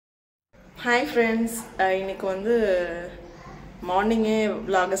Hi friends, இன்னைக்கு வந்து மார்னிங்கே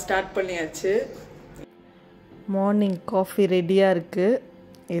vlog ஸ்டார்ட் பண்ணியாச்சு. மார்னிங் காஃபி ரெடியா இருக்கு.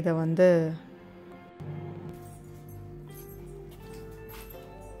 இத வந்து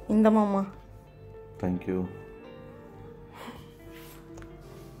இந்த மாமா. Thank you.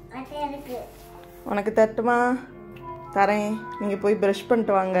 உனக்கு தட்டுமா? தரேன். நீங்க போய் பிரஷ்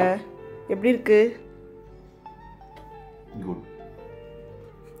பண்ணிட்டு வாங்க. எப்படி இருக்கு? Good.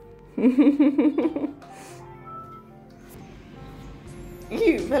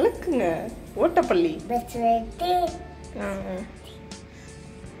 விளக்குங்க ஓட்டப்பள்ளி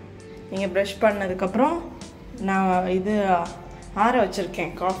நீங்க பிரஷ் பண்ணதுக்கு அப்புறம் நான் இது ஆற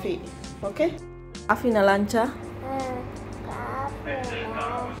வச்சிருக்கேன் காஃபி. ஓகே, காஃபி நல்லா இருந்துச்சா?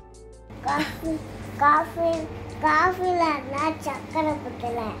 காஃபில சக்கரை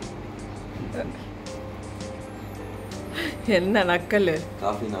போட்டல என்ன நக்கல்?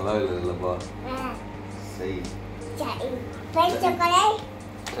 காஃபி நல்லா இல்லப்பா. சரி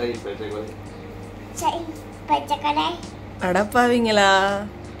அடப்பாவீங்களா?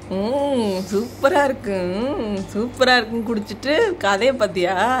 சூப்பரா இருக்கு, சூப்பரா இருக்குன்னு குடிச்சிட்டு கதையை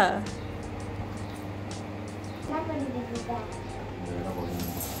பத்தியா?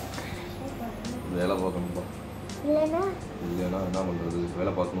 வேலை பார்க்கணும்பா. இல்லைன்னா என்ன பண்றது?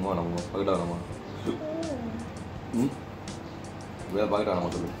 வேலை பார்க்கணுமா? நம்ம போயிட்டு வரணுமா? வேலை பார்க்கிட்டு வர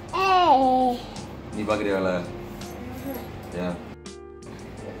மாட்டேங்குது. நீ பார்க்குறிய வேலை? ஏன்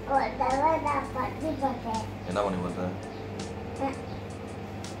என்ன பண்ணி பார்த்த?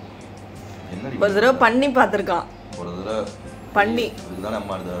 ஒரு தடவை பண்ணி பார்த்துருக்கான். ஒரு தடவை பண்ணி இதுதானே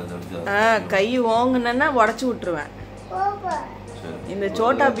அம்மா கை ஓங்குனா உடச்சு விட்டுருவேன். இந்த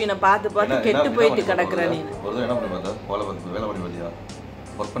சோட்டா பீனை பார்த்து பார்த்து கெட்டு போயிட்டு கிடக்குற நீ. ஒரு தடவை என்ன பண்ணி பார்த்தா? வேலை பண்ணி பார்த்தியா?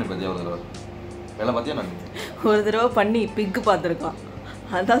 ஒர்க் பண்ணி பார்த்தியா? ஒரு தடவை வேலை பார்த்தியா? நான் ஒரு தடவை பண்ணி பிக்கு பார்த்துருக்கான்.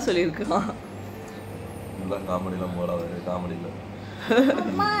 அதான் சொல்லியிருக்கான். காமெடிலாம் போடாது, காமெடி இல்லை.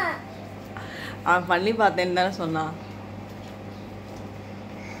 அவன் பண்ணி பார்த்தேன்னு தானே சொன்னான்.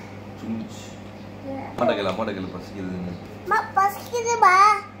 அம்மாட்ட கேளு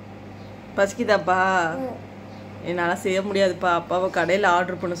பசிக்குதாப்பா? என்னால செய்ய முடியாதுப்பா. அப்பாவை கடையில்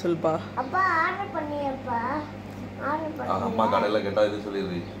ஆர்டர் பண்ண சொல்லுப்பா. அம்மா கடையில் கேட்டா இது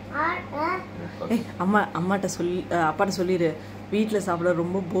சொல்லிடுறீ. அம்மாட்ட சொல்லி அப்பாட்ட சொல்லிடு, வீட்டில் சாப்பிட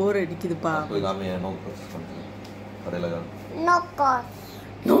ரொம்ப போர் அடிக்குதுப்பா.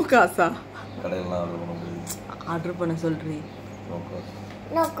 நோ காசா? ஆர்டர் பண்ண சொல்றீ?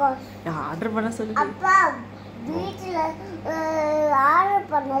 ஆர்டர் பண்ண சொல்லு. வீட்டுல ஆர்டர்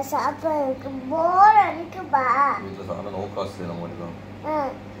பண்ண சாப்பிடுறதுக்கு போர் அடிக்குப்பா. வீட்டுல சாப்பிட நோ காசு செய்யற மாதிரி தான்.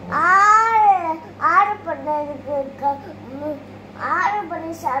 ஆர்டர்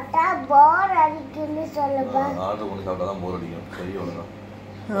பண்ணி சாப்பிட்டா போர் அடிக்குன்னு சொல்லுப்பா. ஆர்டர் பண்ணி சாப்பிட்டா தான் போர் அடிக்கும். சரி அவ்வளவுதான்.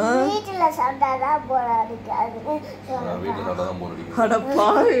 வீட்டுல சாப்பிட்டாதான் போர் அடிக்காது. வீட்டுல சாப்பிட்டாதான் போர் அடிக்கும். அடப்பா,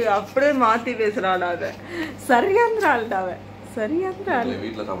 அப்படியே மாத்தி பேசுறாள். அத சரியாந்திர ஆள்டாவ, சரியாந்திர ஆள்.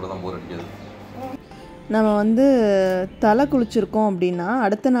 வீட்டுல சாப்பிட்டாதான் போர் அடிக்காது. நம்ம வந்து தலை குளிச்சிருக்கோம் அப்படின்னா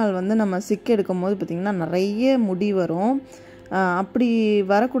அடுத்த நாள் வந்து நம்ம சிக்கு எடுக்கும் போது பார்த்திங்கன்னா நிறைய முடி வரும். அப்படி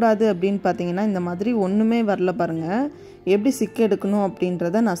வரக்கூடாது அப்படின்னு பார்த்தீங்கன்னா இந்த மாதிரி ஒன்றுமே வரல பாருங்கள். எப்படி சிக்கு எடுக்கணும்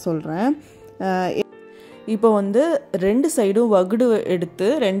அப்படின்றத நான் சொல்கிறேன். இப்போ வந்து 2 சைடும் வகுடு எடுத்து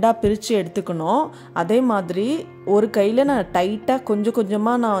 2ஆக பிரித்து எடுத்துக்கணும். அதே மாதிரி ஒரு கையில் நான் டைட்டாக கொஞ்சம்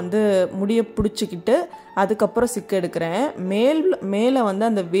கொஞ்சமாக நான் வந்து முடியை பிடிச்சிக்கிட்டு அதுக்கப்புறம் சிக்கு எடுக்கிறேன். மேலே வந்து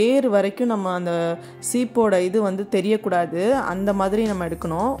அந்த வேர் வரைக்கும் நம்ம அந்த சீப்போட இது வந்து தெரியக்கூடாது. அந்த மாதிரி நம்ம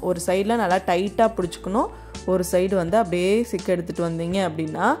எடுக்கணும். ஒரு சைடில் நல்லா டைட்டாக பிடிச்சிக்கணும். ஒரு சைடு வந்து அப்படியே சிக்கு எடுத்துகிட்டு வந்தீங்க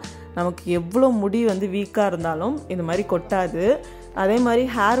அப்படின்னா நமக்கு எவ்வளோ முடி வந்து வீக்காக இருந்தாலும் இந்த மாதிரி கொட்டாது. அதே மாதிரி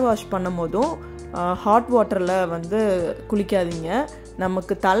ஹேர் வாஷ் பண்ணும் போதும் ஹாட் வாட்டரில் வந்து குளிக்காதீங்க.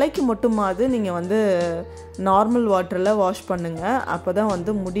 நமக்கு தலைக்கு மட்டுமாவது நீங்கள் வந்து நார்மல் வாட்டரில் வாஷ் பண்ணுங்கள். அப்போ தான்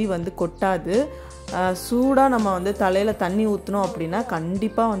வந்து முடி வந்து கொட்டாது. சூடாக நம்ம வந்து தலையில் தண்ணி ஊற்றினோம் அப்படின்னா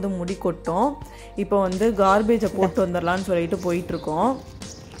கண்டிப்பாக வந்து முடி கொட்டும். இப்போ வந்து கார்பேஜை போட்டு வந்துடலான்னு சொல்லிட்டு போயிட்டுருக்கோம்.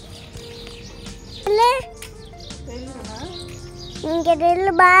 இங்கே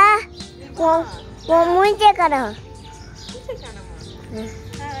இல்லைப்பா, மூஞ்சே கடை.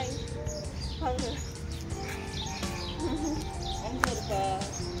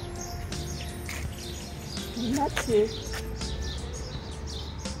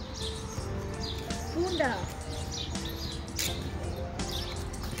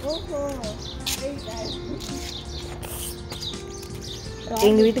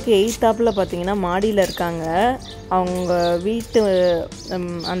 எங்கள் வீட்டுக்கு எய்த்தாப்பில் பார்த்தீங்கன்னா மாடியில் இருக்காங்க. அவங்க வீட்டு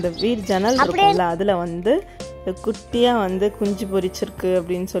அந்த வீட்டு ஜன்னல் இருக்கும்ல அதில் வந்து குட்டியாக வந்து குஞ்சு பொரிச்சிருக்கு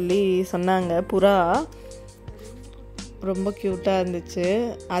அப்படின்னு சொல்லி சொன்னாங்க. புறா ரொம்ப க்யூட்டாக இருந்துச்சு.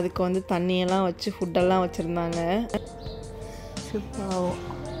 அதுக்கு வந்து தண்ணியெல்லாம் வச்சு ஃபுட்டெல்லாம் வச்சுருந்தாங்க. சூப்பராகும்.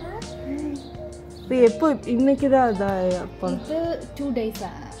 எப்போ இன்னைக்கு தான் அதான் அப்போ இது 2 days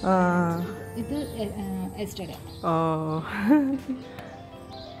இது yesterday.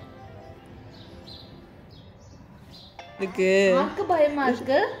 இதுக்கு ஆக்கு பயமா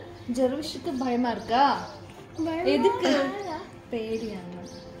இருக்கு, ஜெர்விஷுக்கு பயமா இருக்கா? எதுக்கு பேடியாங்க?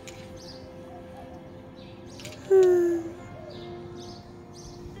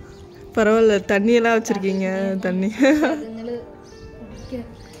 பரவாயில்ல, தண்ணியெல்லாம் வச்சுருக்கீங்க. தண்ணி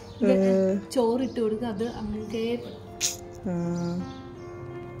ചോറിട്ട് കൊടുക്കുക, അത് അങ്ങേ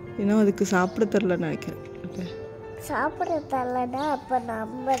இன்னும் அதுக்கு சாப்பிட தெரிலன்னு நினைக்கிறேன். சாப்பிட தரலன்னா அப்போ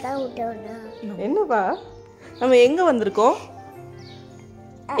நம்ம தான் விட்டோம்னா. என்னப்பா நம்ம எங்கே வந்திருக்கோம்?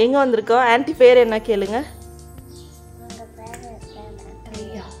 எங்கே வந்திருக்கோம்? ஆன்ட்டி பேர் என்ன கேளுங்க.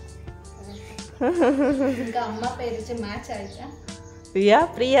 அம்மா பேரு மேட்ச் ஆயிடுச்சா?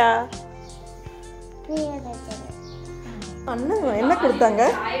 பிரியா. அண்ணா என்ன கொடுத்தாங்க?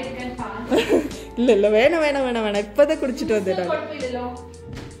 இல்லை வேணாம் இப்போதான் குடிச்சிட்டு வந்துடுறாங்க.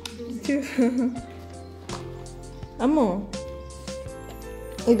 அம்மா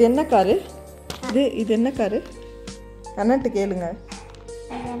இது என்ன காரு? இது என்ன காரு? அண்ணாட்ட கேளுங்க.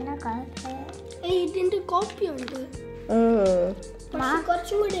 என்ன காசு? ഇതിന്റെ കോപ്പി ഉണ്ട്.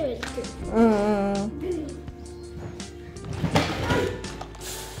 കുറച്ചും കൂടി വരും.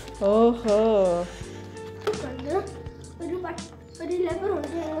 ഓഹോ, ഒരു ലെവർ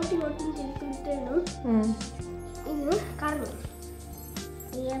ഉണ്ട്, അങ്ങോട്ടും ഇങ്ങോട്ടും തിരിക്കുമ്പോഴത്തേനും ഇത് കറങ്ങും.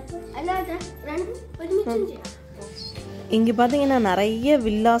 അല്ലാതെ രണ്ടും ഒരുമിച്ചും ചെയ്യാം. இங்கே பார்த்தீங்கன்னா நிறைய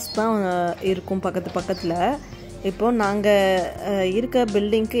வில்லாஸ் தான் இருக்கும் பக்கத்தில். இப்போது நாங்கள் இருக்க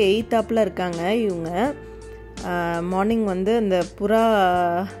பில்டிங்க்கு 8th இருக்காங்க இவங்க. மார்னிங் வந்து இந்த புறா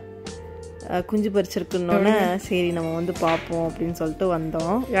குஞ்சு பறிச்சிருக்குன்னொன்னே சரி நம்ம வந்து பார்ப்போம் அப்படின்னு சொல்லிட்டு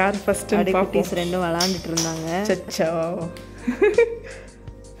வந்தோம். யார் ஃபஸ்ட்டு? அப்படியே குட்டீஸ் ரெண்டும் விளாண்டுட்டு இருந்தாங்க. சச்சோ,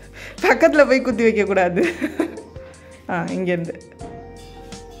 பக்கத்தில் போய் குத்தி வைக்கக்கூடாது. இங்கேருந்து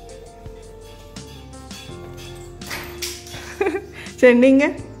சரி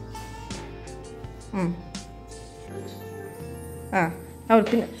நீங்கள்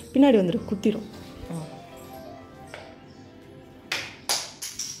அவர் பின்னாடி வந்துடும், குத்திரும்.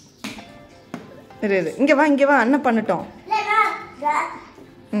 இங்கே வா அண்ணன் பண்ணட்டும்.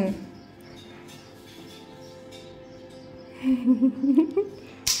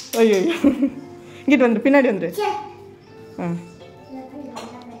 ஐயோ இங்கிட்டு வந்துடு, பின்னாடி வந்துடு.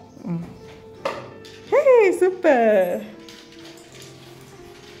 சூப்பர்.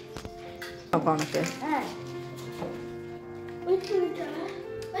 அப்பா உனக்கு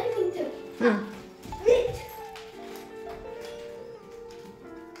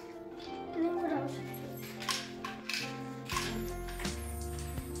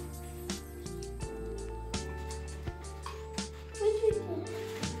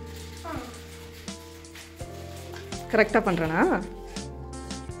கரெக்டாக பண்ணுறேனா?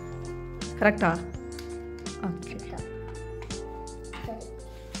 கரெக்டா? ஓகே.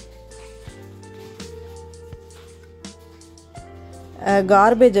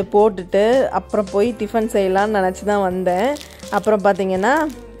 கார்பேஜை போட்டுட்டு அப்புறம் போய் டிஃபன் செய்யலான்னு நினச்சி தான் வந்தேன். அப்புறம் பார்த்திங்கன்னா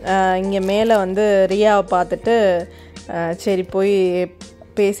இங்கே மேலே வந்து ரியாவை பார்த்துட்டு சரி போய்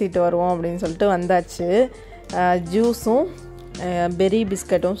பேசிட்டு வருவோம் அப்படின்னு சொல்லிட்டு வந்தாச்சு. ஜூஸும் பெரி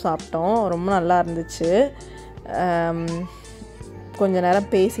பிஸ்கட்டும் சாப்பிட்டோம். ரொம்ப நல்லா இருந்துச்சு. கொஞ்ச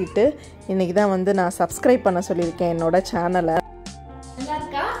நேரம் பேசிட்டு இன்றைக்கி தான் வந்து நான் சப்ஸ்கிரைப் பண்ண சொல்லியிருக்கேன் என்னோடய சேனலை.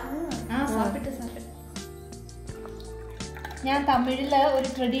 ഞാൻ തമിഴില് ഒരു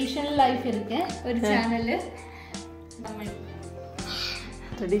ട്രഡീഷണൽ ലൈഫ് ഇருக்கு ഒരു ചാനല്.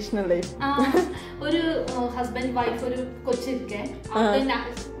 ട്രഡീഷണൽ ലൈഫ് ഒരു ഹസ്ബൻഡ് വൈഫ് ഒരു കൊച്ചിരിക്കെ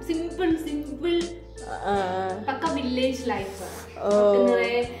സിമ്പിൾ സിമ്പിൾ പക്ക വില്ലേജ് ലൈഫ്.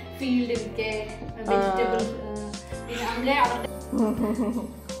 നിറയെ ഫീൽഡ് ഇരിക്കെ വെജിറ്റബിൾ അങ്ങനെ അവരുടെ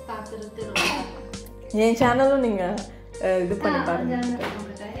പാത്രത്തിൽ என் சேனலும் நீங்கள் இது பண்ணி பாருங்க.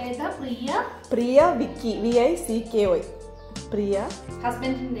 ഏതാ? Priya Vicky, VICKY Priya.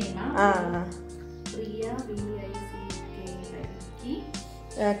 Husband நேமா? Priya VICKY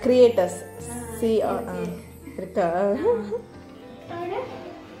creators இருக்கா?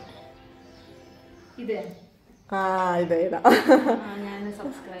 இது இதேதான். ഞാൻ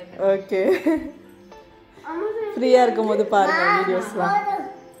സബ്സ്ക്രൈബ്. ஓகே, ஃப்ரீயாக இருக்கும்போது பாருங்க வீடியோஸ்லாம்.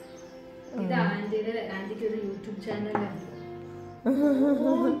 ഇത് ആന്റിക്ക് ഒരു യൂട്യൂബ് ചാനലാണ്.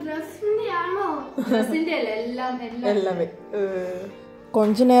 ഡ്രസ്സിന്റെ ആണോ? ഡ്രസ്സിന്റെ അല്ല, എല്ലാമേ.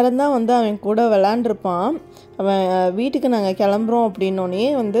 கொஞ்ச நேரம் தான் வந்து அவன் கூட விளாண்டுருப்பான். அவன் வீட்டுக்கு நாங்கள் கிளம்புறோம் அப்படின்னோடனே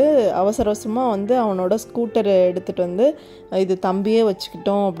வந்து அவசர அவசரமாக வந்து அவனோட ஸ்கூட்டரை எடுத்துகிட்டு வந்து இது தம்பியே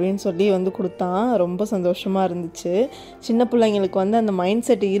வச்சுக்கிட்டோம் அப்படின்னு சொல்லி வந்து கொடுத்தான். ரொம்ப சந்தோஷமாக இருந்துச்சு. சின்ன பிள்ளைங்களுக்கு வந்து அந்த மைண்ட்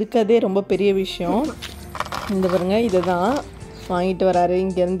செட் இருக்கிறதே ரொம்ப பெரிய விஷயம். இந்த பாருங்க இதுதான் வாங்கிட்டு வராரு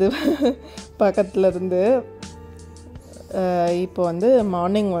இங்கேருந்து பக்கத்துலேருந்து. இப்போ வந்து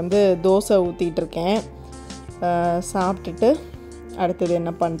மார்னிங் வந்து தோசை ஊற்றிட்டு இருக்கேன். சாப்பிட்டுட்டு அடுத்தது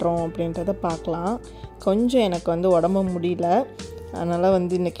என்ன பண்ணுறோம் அப்படின்றத பார்க்கலாம். கொஞ்சம் எனக்கு வந்து உடம்பு முடியல, அதனால்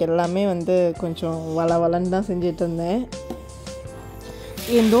வந்து இன்றைக்கி எல்லாமே வந்து கொஞ்சம் வளன்னு தான் செஞ்சிட்டு இருந்தேன்.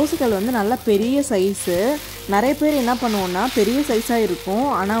 என் தோசைக்கல் வந்து நல்லா பெரிய சைஸு. நிறைய பேர் என்ன பண்ணுவோன்னா பெரிய சைஸாக இருக்கும்,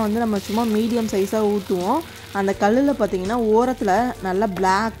 ஆனால் வந்து நம்ம சும்மா மீடியம் சைஸாக ஊற்றுவோம். அந்த கல்லில் பார்த்திங்கன்னா ஓரத்தில் நல்லா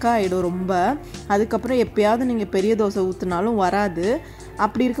பிளாக்காக ஆகிடும் ரொம்ப. அதுக்கப்புறம் எப்போயாவது நீங்கள் பெரிய தோசை ஊற்றுனாலும் வராது.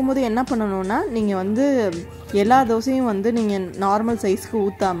 அப்படி இருக்கும்போது என்ன பண்ணணுன்னா, நீங்கள் வந்து எல்லா தோசையும் வந்து நீங்கள் நார்மல் சைஸ்க்கு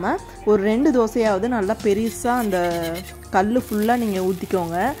ஊற்றாமல் ஒரு 2 தோசையாவது நல்லா பெருசாக அந்த கல் ஃபுல்லாக நீங்கள்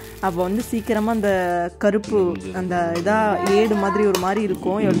ஊற்றிக்கோங்க. அப்போ வந்து சீக்கிரமாக அந்த கருப்பு அந்த இதாக ஏடு மாதிரி ஒரு மாதிரி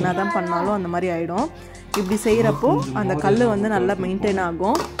இருக்கும். என்ன தான் பண்ணாலும் அந்த மாதிரி ஆகிடும். இப்படி செய்கிறப்போ அந்த கல் வந்து நல்லா மெயின்டைன்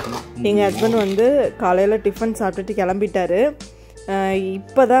ஆகும். எங்கள் ஹஸ்பண்ட் வந்து காலையில் டிஃபன் சாப்பிட்டுட்டு கிளம்பிட்டாரு.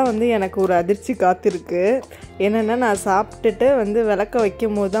 இப்போ தான் வந்து எனக்கு ஒரு அதிர்ச்சி காத்திருக்கு. என்னென்னா, நான் சாப்பிட்டுட்டு வந்து விளக்க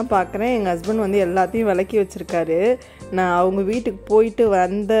வைக்கும் போது தான் பார்க்குறேன் எங்கள் ஹஸ்பண்ட் வந்து எல்லாத்தையும் விளக்கி வச்சுருக்காரு. நான் அவங்க வீட்டுக்கு போயிட்டு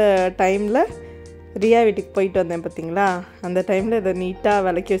வந்த டைமில், ரியா வீட்டுக்கு போயிட்டு வந்தேன் பார்த்திங்களா, அந்த டைமில் இதை நீட்டாக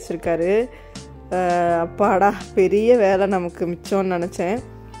விளக்கி வச்சுருக்காரு. அப்பாடா, பெரிய வேலை நமக்கு மிச்சம்னு நினச்சேன்.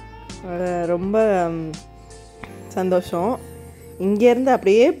 ரொம்ப சந்தோஷம். இங்கேருந்து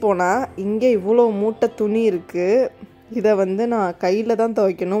அப்படியே போனால் இங்கே இவ்வளோ மூட்டை துணி இருக்குது. இதை வந்து நான் கையில் தான்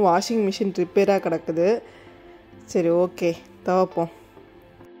துவைக்கணும். வாஷிங் மிஷின் ரிப்பேராக கிடக்குது. சரி, ஓகே, துவைப்போம்.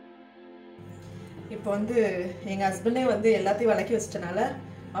 இப்போ வந்து எங்கள் ஹஸ்பண்டே வந்து எல்லாத்தையும் விளக்கி வச்சிட்டனால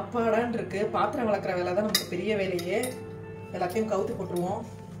அப்பாடான் இருக்குது. பாத்திரம் விளக்குற வேலை தான் நமக்கு பெரிய வேலையே. எல்லாத்தையும் கவுத்து போட்டுருவோம்.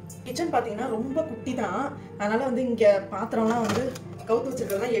 கிச்சன் பார்த்தீங்கன்னா ரொம்ப குட்டி தான், அதனால் வந்து இங்கே பாத்திரம்லாம் வந்து கவுத்து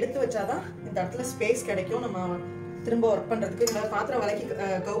வச்சுருக்கிறதெல்லாம் எடுத்து வச்சாதான் இந்த இடத்துல ஸ்பேஸ் கிடைக்கும் நம்ம திரும்ப ஒர்க் பண்ணுறதுக்கு. இந்த பாத்திரம் விளக்கி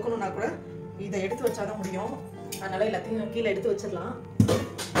கவுக்கணும்னா கூட இதை எடுத்து வச்சாதான் முடியும். அதனால் எல்லாத்தையும் கீழே எடுத்து வச்சிடலாம்.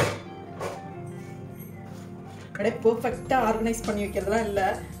 அப்படியே பர்ஃபெக்டாக ஆர்கனைஸ் பண்ணி வைக்கிறதுலாம் இல்லை.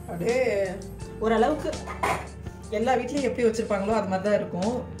 அப்படியே ஓரளவுக்கு எல்லா வீட்லேயும் எப்படி வச்சுருப்பாங்களோ அது மாதிரி தான்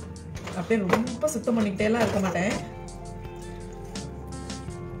இருக்கும். அப்படியே ரொம்ப சுத்தம் பண்ணிக்கிட்டேலாம் இருக்க மாட்டேன்.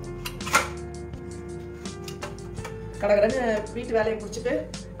 கடகடன்னு வீட்டு வேலையை முடிச்சுட்டு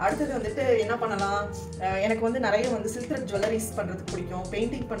அடுத்தது வந்துட்டு என்ன பண்ணலாம், எனக்கு வந்து நிறைய வந்து சில்க் ஜுவல்லரிஸ் பண்ணுறதுக்கு பிடிக்கும்.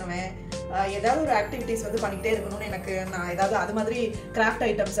 பெயிண்டிங் பண்ணுவேன். ஏதாவது ஒரு ஆக்டிவிட்டிஸ் வந்து பண்ணிகிட்டே இருக்கணும்னு எனக்கு. நான் ஏதாவது அது மாதிரி கிராஃப்ட்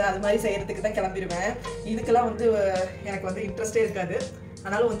ஐட்டம்ஸ் அது மாதிரி செய்கிறதுக்கு தான் கிளம்பிடுவேன். இதுக்கெல்லாம் வந்து எனக்கு வந்து இன்ட்ரெஸ்டே இருக்காது.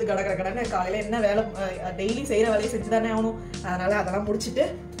 ஆனாலும் வந்து கடகடன்னு காலையில் என்ன வேலை, டெய்லி செய்கிற வேலையை செஞ்சு தானே ஆகணும். அதனால் அதெல்லாம் முடிச்சுட்டு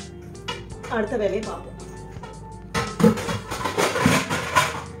அடுத்த வேலையை பார்ப்போம்.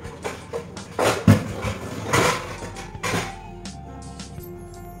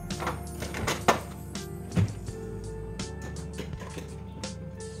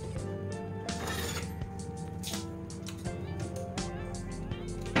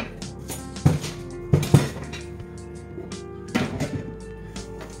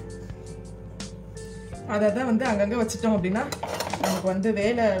 அதை தான் வந்து அங்கங்கே வச்சுட்டோம் அப்படின்னா நமக்கு வந்து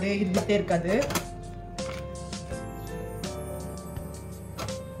வேலை அப்படியே இருந்துகிட்டே இருக்காது.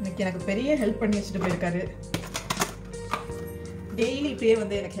 இன்னைக்கு எனக்கு பெரிய ஹெல்ப் பண்ணி வச்சுட்டு போயிருக்காரு. டெய்லி இப்படியே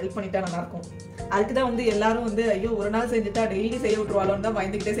வந்து எனக்கு ஹெல்ப் பண்ணிட்டா நல்லாயிருக்கும். அதுக்கு தான் வந்து எல்லாரும் வந்து ஐயோ ஒரு நாள் செஞ்சுட்டா டெய்லி செய்ய விட்டுருவாளோன்னு தான்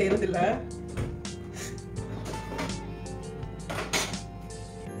பயந்துக்கிட்டே செய்யறது இல்லை.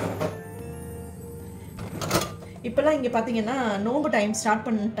 இப்போல்லாம் இங்கே பார்த்தீங்கன்னா நோம்பு டைம் ஸ்டார்ட்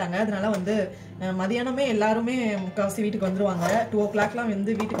பண்ணிட்டாங்க. அதனால வந்து மதியானமே எல்லாருமே முக்கால்வாசி வீட்டுக்கு வந்துடுவாங்க. 2 o'clockலாம்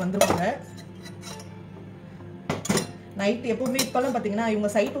வந்து வீட்டுக்கு வந்துடுவாங்க. நைட்டு எப்போவுமே இப்போல்லாம் பார்த்தீங்கன்னா இவங்க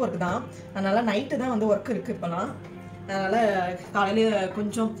சைட் ஒர்க் தான், அதனால் நைட்டு தான் வந்து ஒர்க் இருக்குது இப்போலாம். அதனால் காலையில்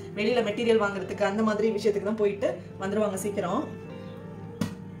கொஞ்சம் வெளியில் மெட்டீரியல் வாங்குறதுக்கு அந்த மாதிரி விஷயத்துக்கு தான் போயிட்டு வந்துடுவாங்க சீக்கிரம்.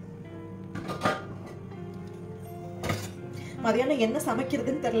 மதியானம் என்ன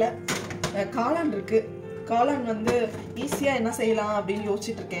சமைக்கிறதுன்னு தெரில. காளான் இருக்குது. காளான் வந்து ஈஸியாக என்ன செய்யலாம் அப்படின்னு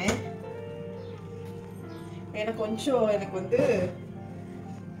யோசிச்சுட்டு இருக்கேன். எனக்கு வந்து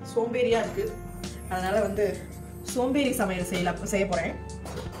சோம்பேறியாக இருக்குது. அதனால் வந்து சோம்பேறி சமையல் செய்ய போகிறேன்.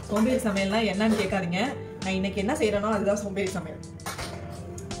 சோம்பேறி சமையல்னால் என்னன்னு கேட்காதீங்க. நான் இன்றைக்கி என்ன செய்கிறேனோ அதுதான் சோம்பேறி சமையல்.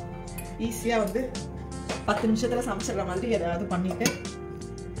 ஈஸியாக வந்து 10 நிமிஷத்தில் சமைச்சிடுற மாதிரி ஏதாவது பண்ணிவிட்டு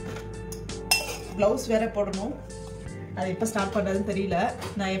ப்ளவுஸ் வேறு போடணும். அது எப்போ ஸ்டார்ட் பண்ணுறதுன்னு தெரியல.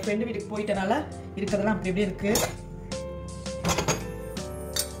 நான் என் ஃப்ரெண்டு வீட்டுக்கு போயிட்டனால இருக்கிறதெல்லாம் அப்படி அப்படியே இருக்குது.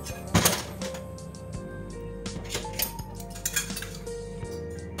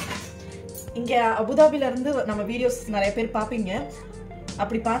 இங்கே அபுதாபிலேருந்து நம்ம வீடியோஸ் நிறைய பேர் பார்ப்பீங்க.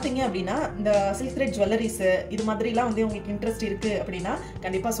 அப்படி பார்த்தீங்க அப்படின்னா இந்த சில்க் த்ரெட் ஜுவல்லரிஸு இது மாதிரிலாம் வந்து உங்களுக்கு இன்ட்ரெஸ்ட் இருக்குது அப்படின்னா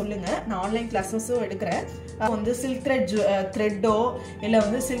கண்டிப்பாக சொல்லுங்கள். நான் ஆன்லைன் கிளாஸஸும் எடுக்கிறேன். வந்து சில்க் த்ரெட்டோ இல்லை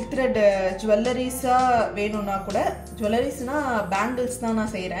வந்து சில்க் த்ரெட் ஜுவல்லரிஸாக வேணும்னா கூட, ஜுவல்லரிஸ்னால் பேங்கிள்ஸ் தான்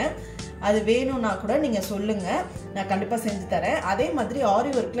நான் செய்கிறேன், அது வேணும்னா கூட நீங்கள் சொல்லுங்கள், நான் கண்டிப்பாக செஞ்சு தரேன். அதே மாதிரி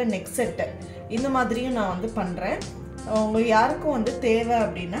ஆரி ஒர்க்கில் நெக் செட்டு இந்த மாதிரியும் நான் வந்து பண்ணுறேன். உங்களுக்கு யாருக்கும் வந்து தேவை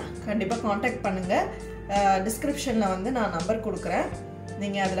அப்படின்னா கண்டிப்பாக காண்டாக்ட் பண்ணுங்கள். டிஸ்கிரிப்ஷனில் வந்து நான் நம்பர் கொடுக்குறேன்.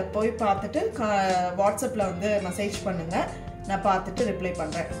 நீங்கள் அதில் போய் பார்த்துட்டு வாட்ஸ்அப்பில் வந்து மெசேஜ் பண்ணுங்கள், நான் பார்த்துட்டு ரிப்ளை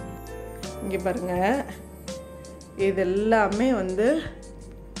பண்ணுறேன். இங்கே பாருங்கள், இது எல்லாமே வந்து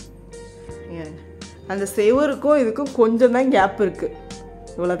அந்த செவருக்கும் இதுக்கும் கொஞ்சம் தான் கேப் இருக்குது,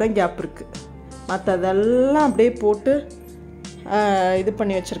 இவ்வளோ தான் கேப் இருக்குது. மற்றதெல்லாம் அப்படியே போட்டு இது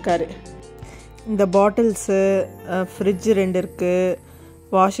பண்ணி வச்சுருக்காரு. இந்த பாட்டில்ஸு, ஃப்ரிட்ஜு 2 இருக்குது,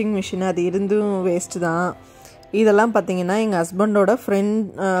 வாஷிங் மிஷின் அது இருந்தும் வேஸ்ட்டு தான். இதெல்லாம் பார்த்திங்கன்னா எங்கள் ஹஸ்பண்டோட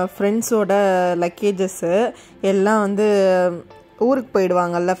ஃப்ரெண்ட்ஸோட லக்கேஜஸ்ஸு எல்லாம் வந்து ஊருக்கு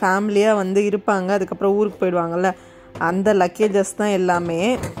போயிடுவாங்கல்ல, ஃபேமிலியாக வந்து இருப்பாங்க, அதுக்கப்புறம் ஊருக்கு போயிடுவாங்கல்ல, அந்த லக்கேஜஸ் தான் எல்லாமே.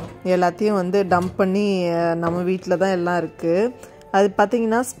 எல்லாத்தையும் வந்து டம்ப் பண்ணி நம்ம வீட்டில் தான் எல்லாம் இருக்குது. அது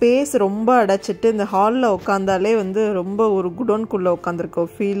பார்த்திங்கன்னா ஸ்பேஸ் ரொம்ப அடைச்சிட்டு இந்த ஹாலில் உட்காந்தாலே வந்து ரொம்ப ஒரு குடோன்குள்ளே உட்காந்துருக்க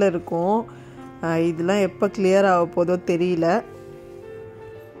ஒரு ஃபீல் இருக்கும். இதெல்லாம் எப்போ கிளியர் ஆக போதோ தெரியல.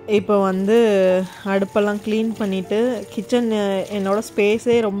 இப்போ வந்து அடுப்பெல்லாம் க்ளீன் பண்ணிவிட்டு, கிச்சன் என்னோடய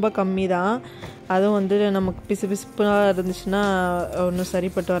ஸ்பேஸே ரொம்ப கம்மி தான், அதுவும் வந்து நமக்கு பிசுப்பாக இருந்துச்சுன்னா ஒன்றும்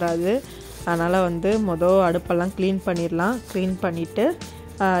சரிப்பட்டு வராது. அதனால் வந்து அடுப்பெல்லாம் க்ளீன் பண்ணிடலாம். க்ளீன் பண்ணிவிட்டு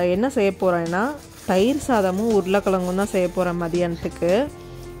என்ன செய்ய போகிறேன்னா தயிர் சாதமும் உருளைக்கிழங்கும் தான் செய்ய போகிறேன் மதியானத்துக்கு.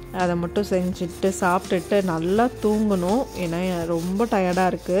 அதை மட்டும் செஞ்சுட்டு சாப்பிட்டுட்டு நல்லா தூங்கணும், ஏன்னா ரொம்ப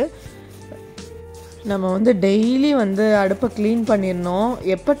டயர்டாக இருக்குது. நம்ம வந்து டெய்லி வந்து அடுப்பை க்ளீன் பண்ணிடணும்.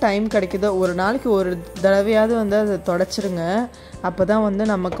 எப்போ டைம் கிடைக்குதோ ஒரு நாளைக்கு ஒரு தடவையாவது வந்து அதை தொடச்சிருங்க. அப்போ தான் வந்து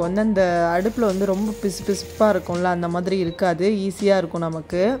நமக்கு வந்து அந்த அடுப்பில் வந்து ரொம்ப பிசுப்பாக இருக்கும்ல, அந்த மாதிரி இருக்காது, ஈஸியாக இருக்கும்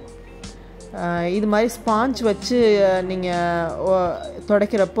நமக்கு. இது மாதிரி ஸ்பாஞ்ச் வச்சு நீங்கள்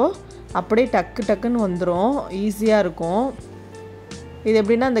துடைக்கிறப்போ அப்படியே டக்குன்னு வந்துடும், ஈஸியாக இருக்கும். இது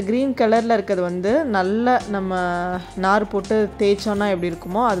எப்படின்னா அந்த க்ரீன் கலரில் இருக்கிறது வந்து நல்லா நம்ம நார் போட்டு தேய்ச்சோன்னா எப்படி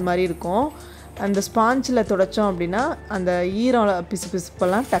இருக்குமோ அது மாதிரி இருக்கும். அந்த ஸ்பாஞ்சில் துடைச்சோம் அப்படின்னா அந்த ஈரம்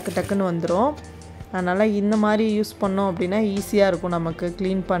பிசுப்பெல்லாம் டக்குன்னு வந்துடும். அதனால் இந்த மாதிரி யூஸ் பண்ணோம் அப்படின்னா ஈஸியாக இருக்கும் நமக்கு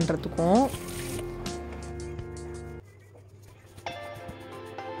க்ளீன் பண்ணுறதுக்கும்.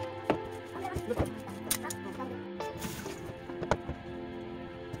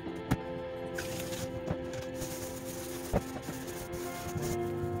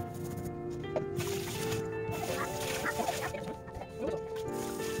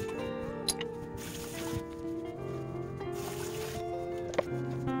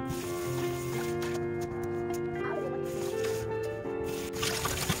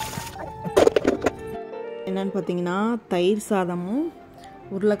 என்னன்னு பார்த்தீங்கன்னா தயிர் சாதமும்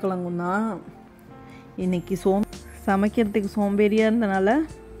உருளைக்கிழங்கும் தான். இன்றைக்கி சமைக்கிறதுக்கு சோம்பேறியாக இருந்தனால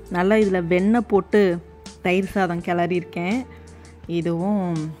நல்லா இதில் வெண்ணெய் போட்டு தயிர் சாதம் கிளறியிருக்கேன்.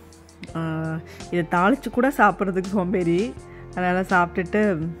 இதுவும் இதை தாளித்து கூட சாப்பிட்றதுக்கு சோம்பேறி, அதனால் சாப்பிட்டுட்டு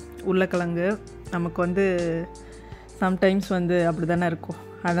உருளைக்கிழங்கு நமக்கு வந்து சம்டைம்ஸ் வந்து அப்படி தானே இருக்கும்,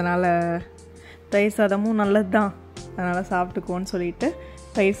 அதனால் தயிர் சாதமும் நல்லது தான், அதனால் சாப்பிட்டுக்குவோன்னு சொல்லிட்டு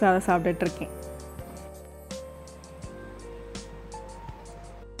தயிர் சாதம் சாப்பிட்டுட்ருக்கேன்.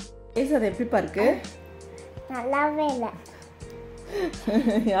 தயிர் சாதம் எப்படிப்பா இருக்கு? நல்லாவே இல்லை.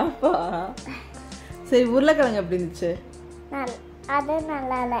 யாப்பா சரி, உருளைக்கிழங்கு எப்படி இருந்துச்சு? அது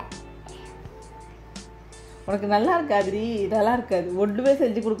நல்லா இல்லை. உனக்கு நல்லா இருக்காதுரி, நல்லா இருக்காது, ஒன்றுமே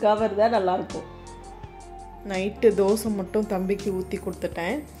செஞ்சு கொடுக்காம இருந்தால் நல்லாயிருக்கும். நைட்டு தோசை மட்டும் தம்பிக்கு ஊற்றி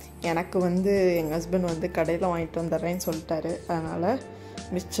கொடுத்துட்டேன். எனக்கு வந்து எங்கள் ஹஸ்பண்ட் வந்து கடையில் வாங்கிட்டு வந்துடுறேன்னு சொல்லிட்டாரு, அதனால்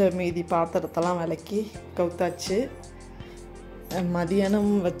மிச்ச மீதி பாத்திரத்தெல்லாம் விளக்கி கவுத்தாச்சு. மதியானம்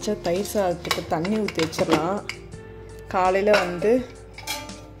வச்ச தயிர் சாதத்துக்கு தண்ணி ஊற்றி வச்சிடலாம். காலையில் வந்து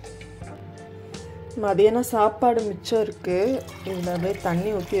மதியானம் சாப்பாடு மிச்சம் இருக்குது, இதில் அப்படியே தண்ணி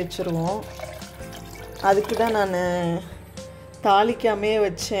ஊற்றி வச்சுருவோம். அதுக்கு தான் நான் தாளிக்காமே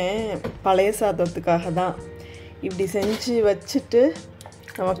வச்சேன், பழைய சாதத்துக்காக தான். இப்படி செஞ்சு வச்சுட்டு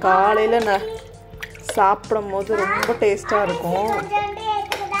நம்ம காலையில் சாப்பிடும் போது ரொம்ப டேஸ்ட்டாக இருக்கும்.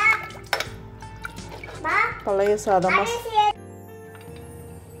 பழைய சாதமாக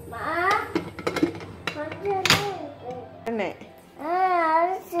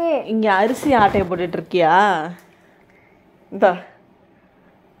இங்கே அரிசி ஆட்டையை போட்டுட்டு இருக்கியா? இந்த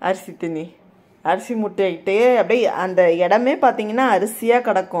அரிசி தின்னி அரிசி முட்டையிட்டே அப்படியே அந்த இடமே பார்த்தீங்கன்னா அரிசியாக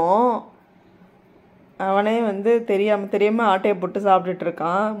கிடக்கும். அவனே வந்து தெரியாமல் ஆட்டையை போட்டு சாப்பிட்டுட்டு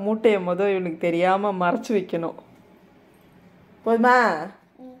இருக்கான். மூட்டையை இவனுக்கு தெரியாமல் மறைச்சி வைக்கணும். போதுமா?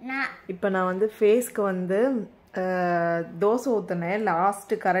 இப்போ நான் வந்து ஃபேஸ்க்கு வந்து தோசை ஊற்றினேன்.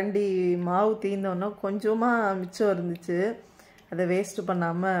 லாஸ்ட்டு கரண்டி மாவு தீர்ந்தோன்னா கொஞ்சமாக மிச்சம் இருந்துச்சு. அதை வேஸ்ட்டு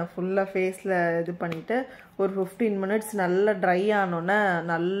பண்ணாமல் ஃபுல்லாக ஃபேஸில் இது பண்ணிவிட்டு ஒரு 15 மினிட்ஸ் நல்லா ட்ரை ஆனோன்னே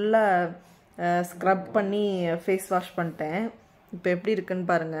நல்லா ஸ்க்ரப் பண்ணி ஃபேஸ் வாஷ் பண்ணிட்டேன். இப்போ எப்படி இருக்குன்னு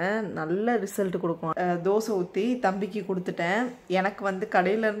பாருங்கள், நல்ல ரிசல்ட் கொடுக்கும். தோசை ஊற்றி தம்பிக்கு கொடுத்துட்டேன். எனக்கு வந்து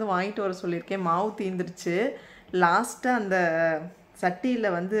கடையிலேருந்து வாங்கிட்டு வர சொல்லியிருக்கேன். மாவு தீந்துருச்சு. லாஸ்ட்டாக அந்த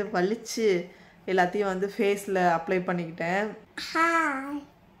சட்டியில் வந்து வலிச்சு எல்லாத்தையும் வந்து ஃபேஸில் அப்ளை பண்ணிக்கிட்டேன்.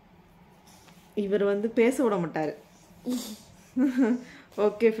 இவர் வந்து பேச விட மாட்டார்.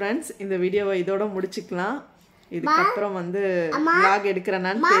 ஓகே ஃப்ரெண்ட்ஸ், இந்த வீடியோவை இதோட முடிச்சுக்கலாம். இதுக்கப்புறம் வந்து vlog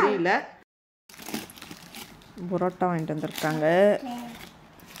எடுக்கிறேனான்னு தெரியல. புரோட்டா வாங்கிட்டு வந்திருக்காங்க.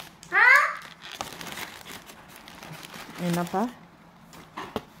 என்னப்பா?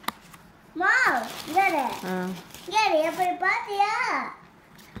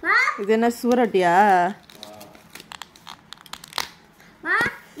 இது என்ன சூரட்டியா?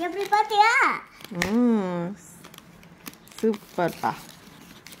 எப்படி பாத்தியா? சூப்பர்ப்பா.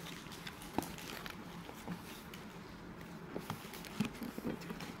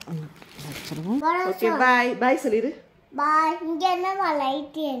 ஓகே பாய் பாய் சொல்லிடு. பாய். இங்க என்னமா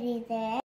லைட் எரியுது?